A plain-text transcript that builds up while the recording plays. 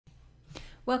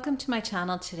Welcome to my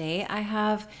channel today. I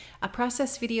have a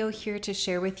process video here to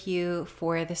share with you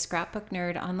for the Scrapbook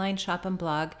Nerd online shop and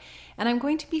blog, and I'm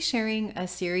going to be sharing a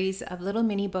series of little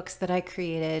mini books that I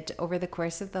created over the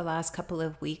course of the last couple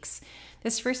of weeks.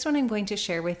 This first one I'm going to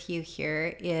share with you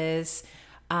here is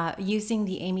using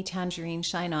the Amy Tangerine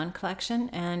Shine On collection,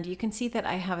 and you can see that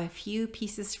I have a few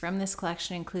pieces from this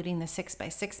collection, including the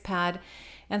 6x6 pad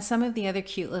and some of the other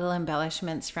cute little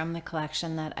embellishments from the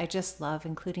collection that I just love,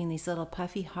 including these little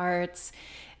puffy hearts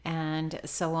and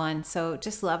so on. So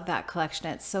just love that collection.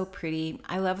 It's so pretty.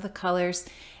 I love the colors.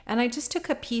 And I just took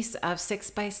a piece of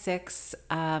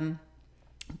 6x6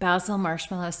 Basil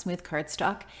Marshmallow Smooth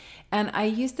cardstock, and I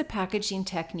used the packaging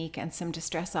technique and some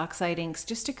Distress Oxide inks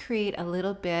just to create a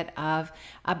little bit of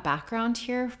a background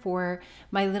here for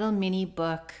my little mini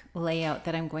book layout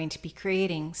that I'm going to be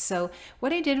creating. So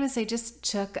what I did was I just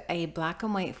took a black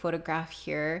and white photograph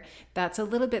here that's a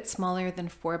little bit smaller than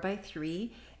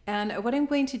 4x3. And what I'm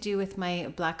going to do with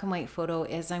my black and white photo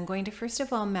is I'm going to first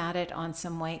of all mat it on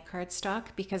some white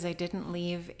cardstock because I didn't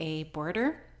leave a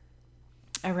border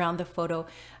around the photo.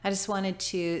 I just wanted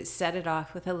to set it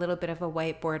off with a little bit of a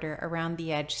white border around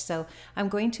the edge. So I'm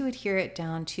going to adhere it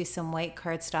down to some white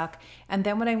cardstock. And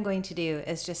then what I'm going to do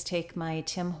is just take my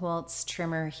Tim Holtz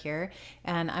trimmer here,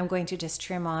 and I'm going to just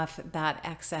trim off that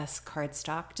excess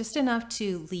cardstock, just enough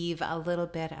to leave a little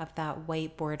bit of that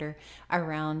white border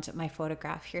around my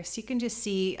photograph here. So you can just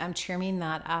see I'm trimming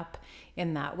that up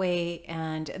in that way,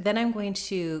 and then I'm going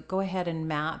to go ahead and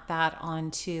mat that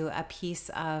onto a piece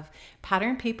of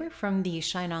pattern paper from the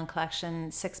Shine On collection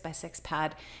 6x6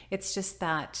 pad. It's just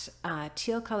that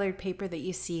teal colored paper that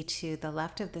you see to the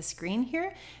left of the screen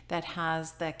here that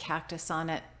has the cactus on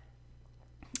it.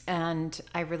 And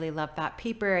I really love that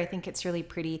paper. I think it's really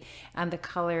pretty, and the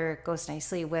color goes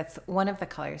nicely with one of the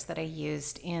colors that I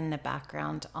used in the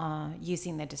background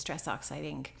using the Distress Oxide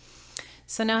ink.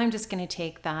 So now I'm just going to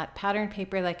take that pattern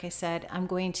paper, like I said, I'm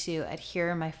going to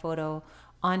adhere my photo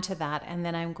onto that, and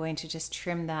then I'm going to just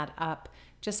trim that up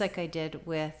just like I did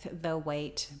with the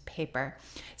white paper.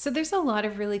 So there's a lot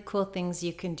of really cool things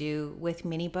you can do with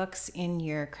mini books in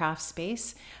your craft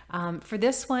space. For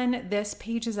this one, this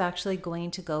page is actually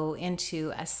going to go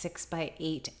into a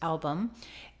 6x8 album,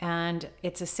 and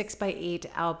it's a 6x8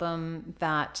 album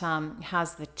that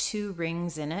has the 2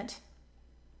 rings in it.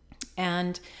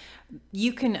 And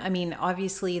you can, I mean,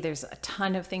 obviously there's a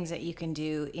ton of things that you can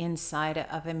do inside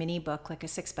of a mini book like a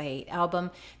 6x8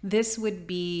 album. This would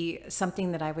be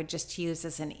something that I would just use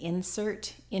as an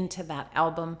insert into that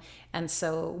album. And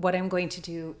so what I'm going to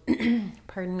do,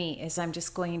 pardon me, is I'm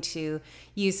just going to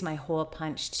use my hole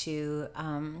punch to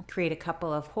create a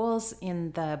couple of holes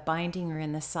in the binding or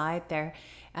in the side there,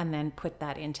 and then put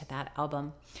that into that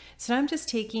album. So I'm just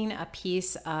taking a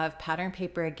piece of pattern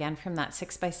paper again from that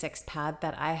 6x6 pad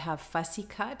that I have fussy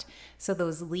cut. So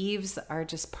those leaves are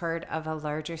just part of a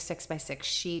larger 6x6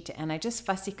 sheet, and I just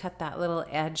fussy cut that little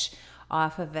edge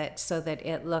off of it so that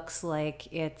it looks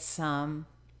like it's kind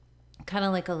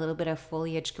of like a little bit of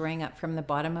foliage growing up from the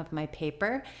bottom of my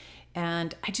paper.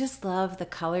 And I just love the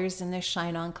colors in this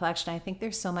Shine On collection. I think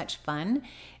they're so much fun,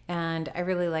 and I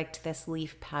really liked this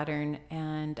leaf pattern,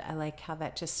 and I like how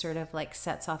that just sort of like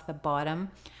sets off the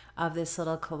bottom of this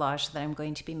little collage that I'm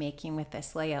going to be making with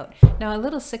this layout. Now, a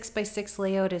little 6x6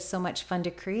 layout is so much fun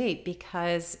to create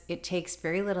because it takes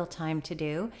very little time to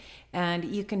do, and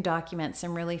you can document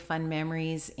some really fun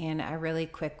memories in a really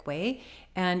quick way.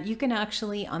 And you can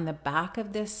actually, on the back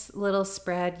of this little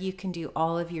spread, you can do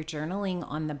all of your journaling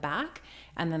on the back,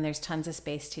 and then there's tons of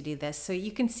space to do this. So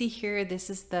you can see here, this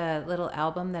is the little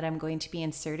album that I'm going to be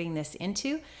inserting this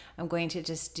into. I'm going to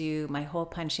just do my hole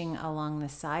punching along the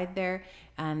side there,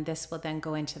 and this will then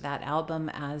go into that album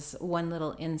as one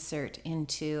little insert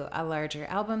into a larger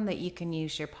album that you can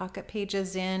use your pocket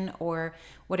pages in, or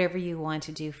whatever you want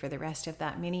to do for the rest of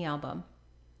that mini album.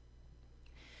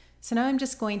 So now I'm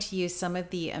just going to use some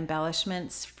of the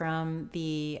embellishments from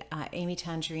the Amy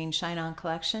Tangerine Shine On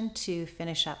collection to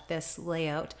finish up this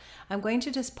layout. I'm going to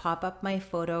just pop up my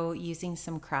photo using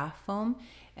some craft foam,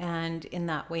 and in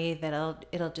that way that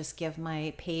it'll just give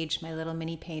my page, my little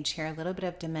mini page here, a little bit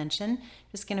of dimension.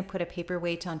 Just going to put a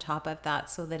paperweight on top of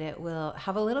that so that it will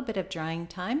have a little bit of drying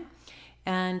time.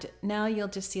 And now you'll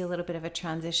just see a little bit of a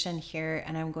transition here,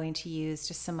 and I'm going to use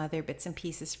just some other bits and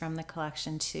pieces from the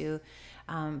collection to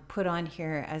put on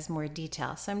here as more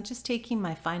detail. So I'm just taking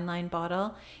my fine line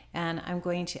bottle, and I'm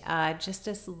going to add just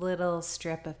this little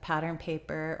strip of pattern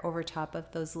paper over top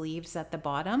of those leaves at the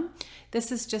bottom.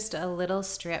 This is just a little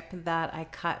strip that I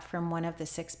cut from one of the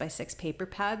 6x6 paper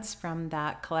pads from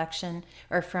that collection,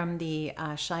 or from the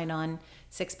Shine On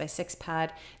 6x6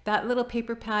 pad. That little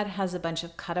paper pad has a bunch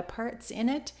of cut aparts in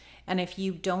it, and if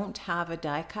you don't have a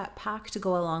die cut pack to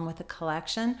go along with a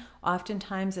collection,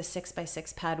 oftentimes a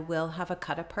 6x6 pad will have a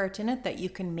cut apart in it that you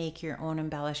can make your own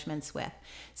embellishments with.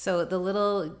 So the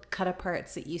little cut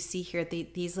aparts that you see here,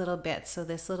 these little bits, so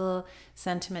this little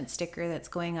sentiment sticker that's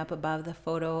going up above the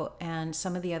photo and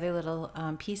some of the other little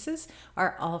pieces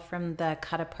are all from the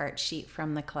cut apart sheet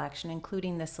from the collection,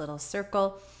 including this little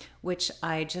circle, which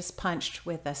I just punched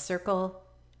with a circle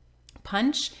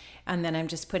punch, and then I'm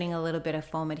just putting a little bit of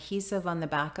foam adhesive on the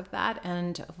back of that,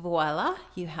 and voila,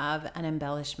 you have an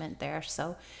embellishment there.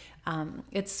 So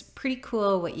it's pretty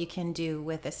cool what you can do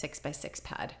with a 6x6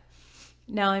 pad.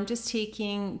 Now I'm just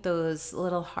taking those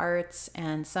little hearts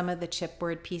and some of the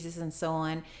chipboard pieces and so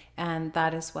on, and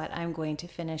that is what I'm going to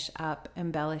finish up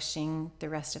embellishing the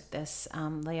rest of this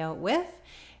layout with.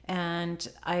 And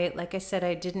like I said,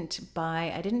 I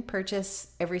didn't purchase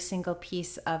every single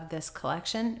piece of this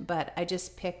collection, but I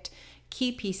just picked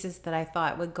key pieces that I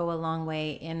thought would go a long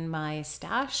way in my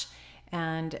stash.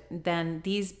 And then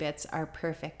these bits are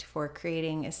perfect for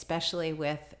creating, especially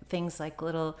with things like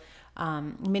little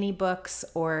mini books,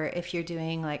 or if you're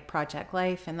doing like Project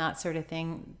Life and that sort of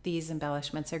thing. These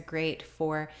embellishments are great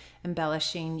for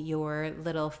embellishing your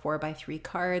little 4x3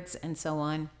 cards and so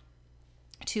on.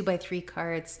 2x3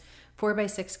 cards,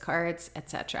 4x6 cards,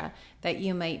 etc., that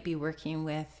you might be working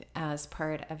with as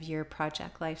part of your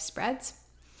Project Life spreads.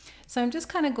 So I'm just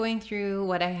kind of going through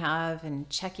what I have and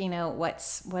checking out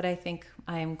what I think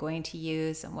I'm going to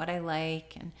use and what I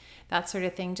like and that sort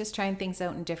of thing, just trying things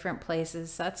out in different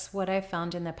places. That's what I've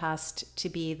found in the past to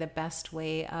be the best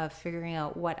way of figuring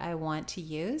out what I want to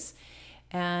use.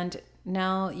 And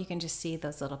now you can just see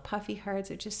those little puffy hearts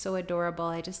are just so adorable.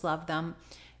 I just love them.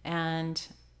 And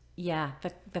yeah,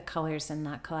 the colors in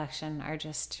that collection are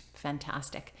just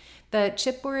fantastic. The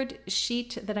chipboard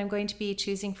sheet that I'm going to be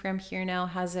choosing from here now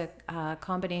has a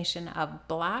combination of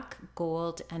black,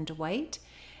 gold, and white.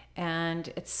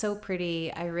 And it's so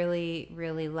pretty. I really,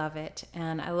 really love it.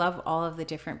 And I love all of the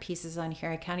different pieces on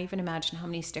here. I can't even imagine how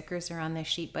many stickers are on this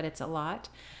sheet, but it's a lot.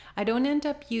 I don't end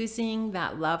up using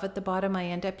that love at the bottom. I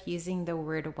end up using the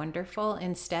word wonderful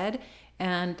instead.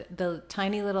 And the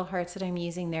tiny little hearts that I'm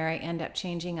using there, I end up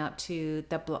changing up to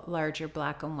the larger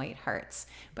black and white hearts.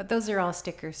 But those are all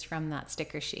stickers from that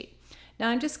sticker sheet. Now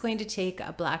I'm just going to take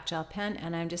a black gel pen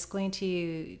and I'm just going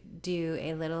to do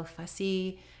a little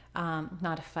fussy,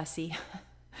 not a fussy,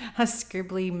 a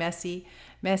scribbly,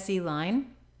 messy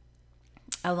line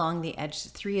along the edge,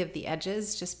 3 of the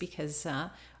edges, just because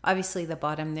obviously the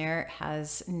bottom there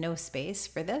has no space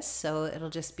for this, so it'll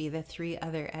just be the 3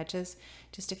 other edges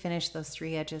just to finish those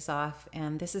 3 edges off.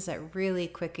 And this is a really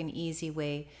quick and easy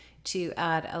way to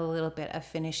add a little bit of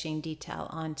finishing detail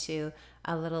onto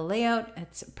a little layout.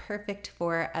 It's perfect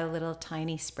for a little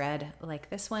tiny spread like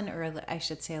this one, or I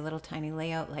should say a little tiny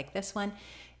layout like this one.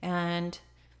 And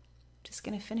just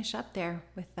going to finish up there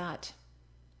with that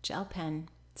gel pen.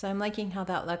 So I'm liking how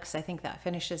that looks. I think that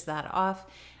finishes that off.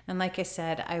 And like I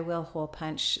said, I will hole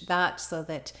punch that so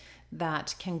that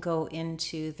that can go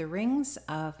into the rings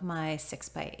of my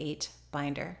 6x8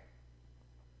 binder.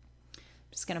 I'm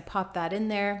just going to pop that in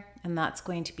there, and that's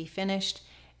going to be finished.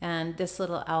 And this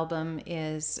little album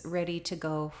is ready to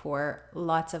go for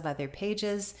lots of other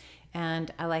pages. And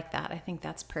I like that. I think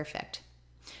that's perfect.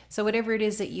 So whatever it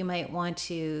is that you might want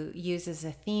to use as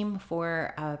a theme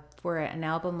for an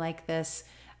album like this,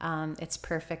 it's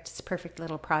perfect. It's a perfect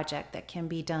little project that can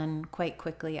be done quite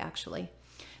quickly, actually.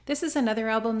 This is another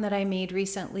album that I made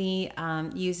recently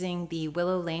using the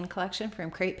Willow Lane collection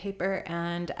from Crate Paper,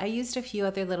 and I used a few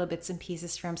other little bits and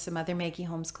pieces from some other Maggie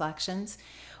Holmes collections.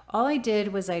 All I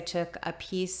did was I took a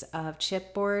piece of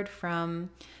chipboard from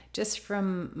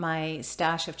my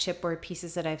stash of chipboard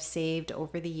pieces that I've saved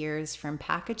over the years from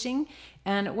packaging,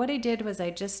 and what I did was I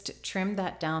just trimmed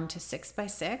that down to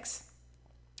 6x6.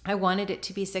 I wanted it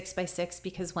to be 6x6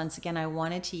 because, once again, I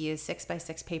wanted to use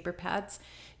 6x6 paper pads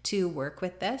to work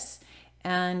with this.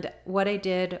 And what I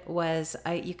did was,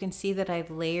 you can see that I've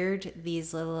layered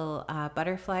these little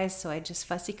butterflies. So I just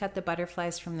fussy cut the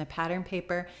butterflies from the pattern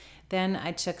paper. Then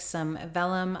I took some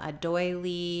vellum, a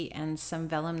doily, and some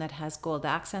vellum that has gold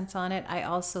accents on it. I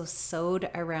also sewed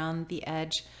around the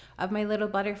edge of my little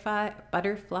butterfly.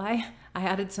 I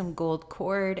added some gold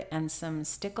cord and some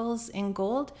stickles in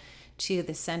gold to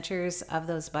the centers of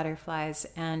those butterflies,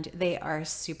 and they are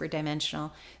super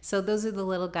dimensional. So those are the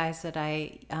little guys that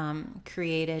I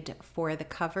created for the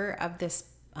cover of this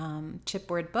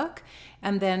chipboard book.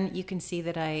 And then you can see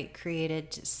that I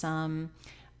created some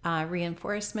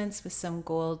reinforcements with some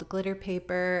gold glitter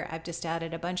paper. I've just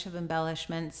added a bunch of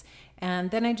embellishments,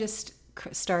 and then I just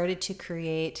started to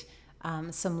create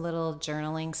some little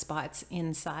journaling spots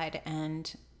inside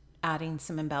and adding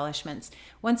some embellishments.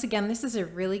 Once again, this is a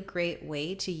really great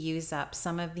way to use up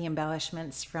some of the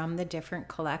embellishments from the different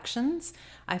collections.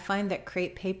 I find that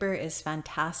crepe paper is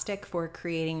fantastic for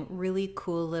creating really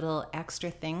cool little extra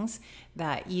things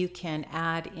that you can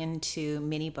add into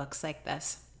mini books like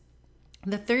this.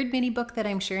 The third mini book that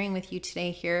I'm sharing with you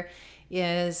today here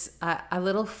is a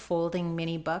little folding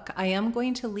mini book. I am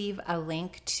going to leave a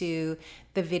link to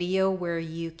the video where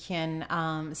you can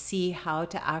see how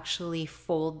to actually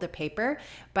fold the paper.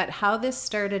 But how this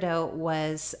started out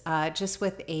was just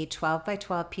with a 12 by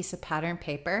 12 piece of pattern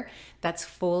paper that's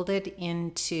folded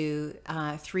into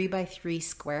 3 by 3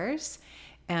 squares.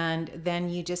 And then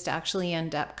you just actually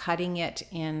end up cutting it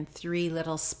in 3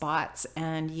 little spots,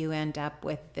 and you end up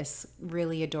with this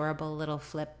really adorable little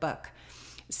flip book.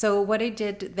 So what I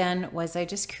did then was I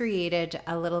just created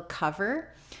a little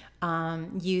cover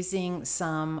using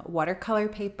some watercolor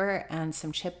paper and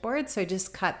some chipboard. So I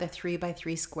just cut the 3 by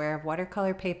 3 square of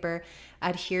watercolor paper,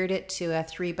 adhered it to a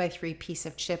 3 by 3 piece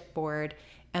of chipboard,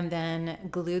 and then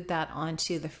glued that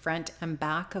onto the front and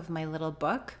back of my little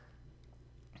book.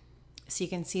 So you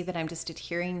can see that I'm just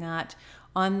adhering that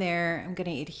on there. I'm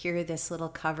going to adhere this little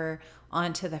cover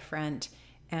onto the front,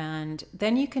 and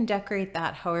then you can decorate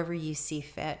that however you see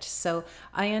fit. So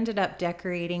I ended up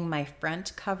decorating my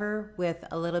front cover with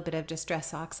a little bit of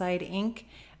Distress Oxide ink,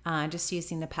 just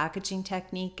using the packaging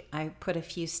technique. I put a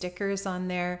few stickers on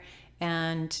there,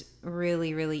 and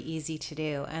really easy to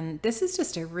do. And this is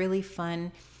just a really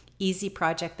fun, easy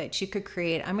project that you could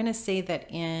create. I'm going to say that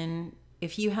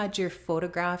if you had your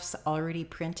photographs already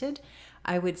printed,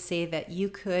 I would say that you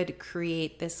could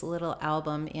create this little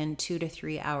album in 2 to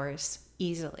 3 hours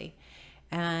easily.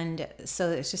 And so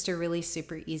it's just a really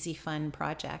super easy, fun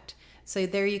project. So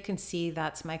there you can see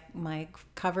that's my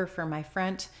cover for my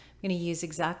front. I'm going to use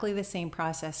exactly the same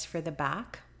process for the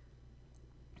back,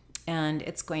 and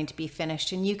it's going to be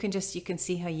finished. And you can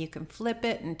see how you can flip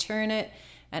it and turn it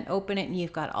and open it, and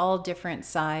you've got all different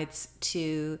sides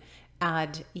to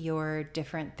add your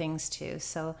different things to.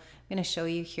 So I'm going to show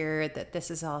you here that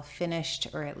this is all finished,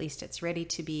 or at least it's ready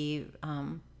to be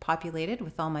populated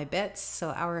with all my bits. So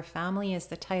Our Family is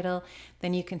the title.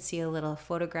 Then you can see a little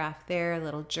photograph there, a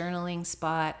little journaling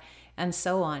spot, and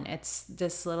so on.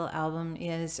 This little album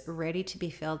is ready to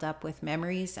be filled up with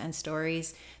memories and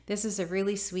stories. This is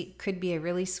could be a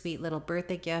really sweet little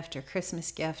birthday gift or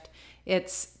Christmas gift.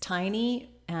 It's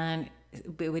tiny, and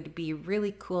it would be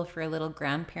really cool for a little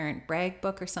grandparent brag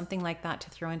book or something like that to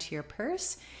throw into your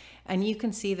purse. And you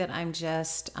can see that I'm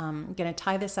just going to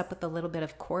tie this up with a little bit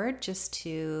of cord just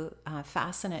to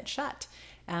fasten it shut.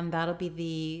 And that'll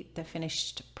be the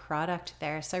finished product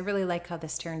there. So I really like how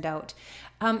this turned out.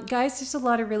 Guys, there's a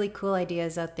lot of really cool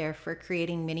ideas out there for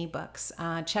creating mini books.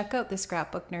 Check out the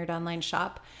Scrapbook Nerd online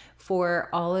shop for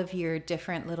all of your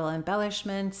different little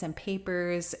embellishments and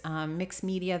papers, mixed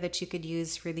media that you could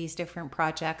use for these different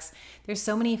projects. There's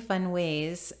so many fun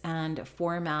ways and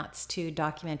formats to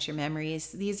document your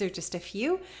memories. These are just a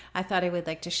few I thought I would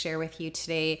like to share with you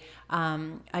today.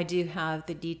 I do have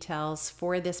the details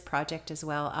for this project as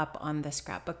well up on the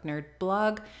Scrapbook Nerd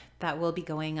blog that will be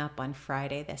going up on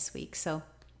Friday this week. So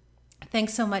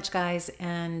thanks so much, guys,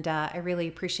 and I really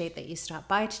appreciate that you stopped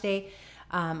by today.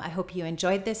 I hope you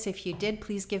enjoyed this. If you did,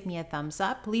 please give me a thumbs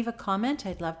up. Leave a comment.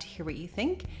 I'd love to hear what you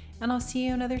think, and I'll see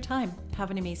you another time.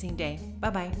 Have an amazing day.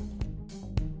 Bye-bye.